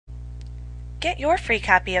Get your free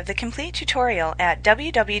copy of the complete tutorial at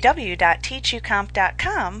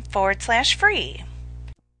www.teachucomp.com/free.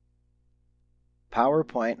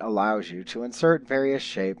 PowerPoint allows you to insert various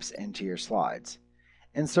shapes into your slides.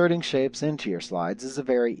 Inserting shapes into your slides is a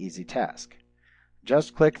very easy task.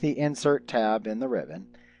 Just click the Insert tab in the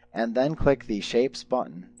ribbon, and then click the Shapes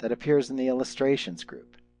button that appears in the Illustrations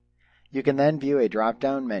group. You can then view a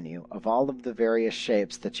drop-down menu of all of the various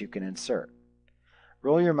shapes that you can insert.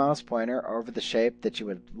 Roll your mouse pointer over the shape that you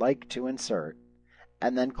would like to insert,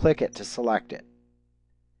 and then click it to select it.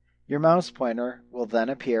 Your mouse pointer will then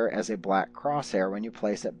appear as a black crosshair when you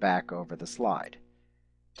place it back over the slide.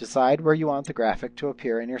 Decide where you want the graphic to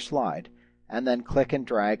appear in your slide, and then click and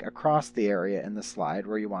drag across the area in the slide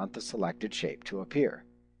where you want the selected shape to appear.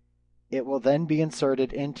 It will then be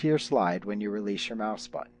inserted into your slide when you release your mouse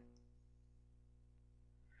button.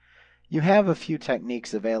 You have a few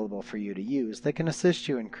techniques available for you to use that can assist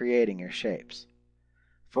you in creating your shapes.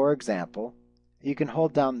 For example, you can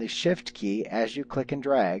hold down the Shift key as you click and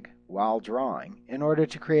drag while drawing in order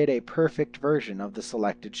to create a perfect version of the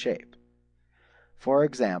selected shape. For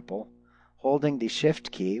example, holding the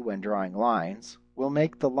Shift key when drawing lines will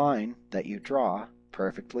make the line that you draw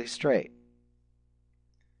perfectly straight.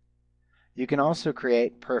 You can also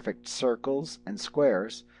create perfect circles and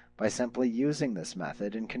squares by simply using this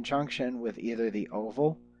method in conjunction with either the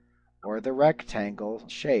oval or the rectangle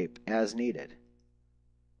shape as needed.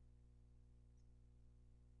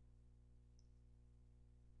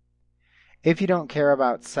 If you don't care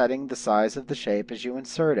about setting the size of the shape as you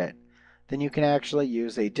insert it, then you can actually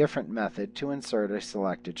use a different method to insert a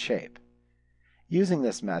selected shape. Using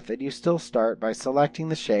this method, you still start by selecting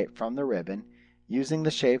the shape from the ribbon using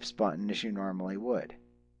the Shapes button as you normally would.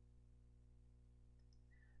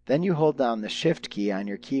 Then you hold down the Shift key on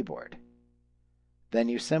your keyboard. Then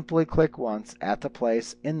you simply click once at the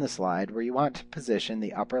place in the slide where you want to position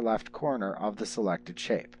the upper left corner of the selected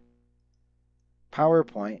shape.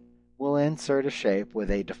 PowerPoint will insert a shape with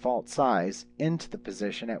a default size into the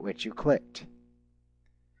position at which you clicked.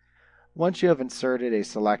 Once you have inserted a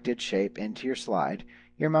selected shape into your slide,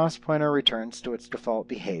 your mouse pointer returns to its default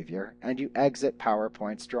behavior and you exit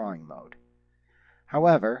PowerPoint's drawing mode.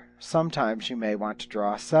 However, sometimes you may want to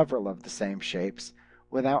draw several of the same shapes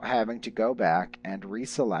without having to go back and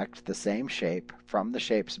reselect the same shape from the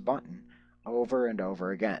Shapes button over and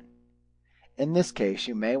over again. In this case,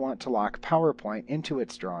 you may want to lock PowerPoint into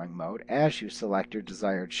its drawing mode as you select your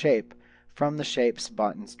desired shape from the Shapes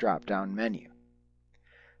button's drop-down menu.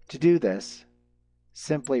 To do this,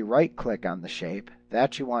 simply right-click on the shape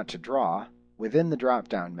that you want to draw within the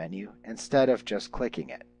drop-down menu instead of just clicking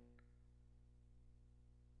it.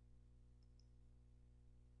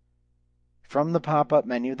 From the pop-up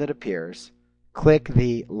menu that appears, click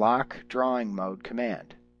the Lock Drawing Mode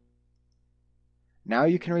command. Now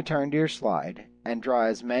you can return to your slide and draw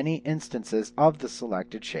as many instances of the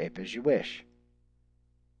selected shape as you wish.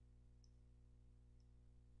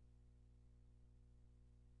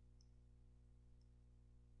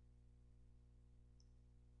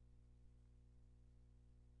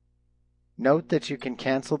 Note that you can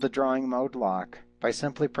cancel the drawing mode lock by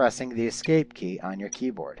simply pressing the Escape key on your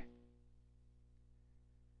keyboard.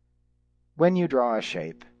 When you draw a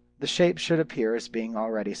shape, the shape should appear as being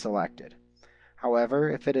already selected. However,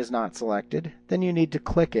 if it is not selected, then you need to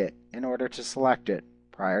click it in order to select it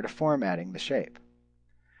prior to formatting the shape.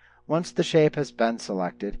 Once the shape has been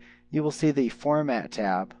selected, you will see the Format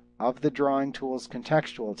tab of the Drawing Tools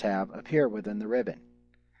Contextual tab appear within the ribbon.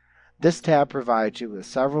 This tab provides you with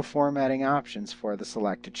several formatting options for the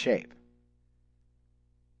selected shape.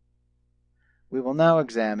 We will now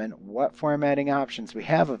examine what formatting options we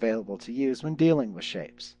have available to use when dealing with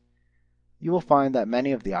shapes. You will find that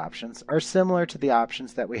many of the options are similar to the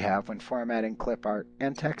options that we have when formatting clip art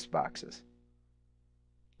and text boxes.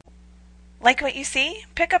 Like what you see?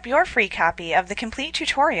 Pick up your free copy of the complete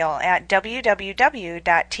tutorial at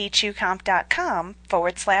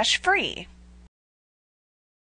www.teachucomp.com/free.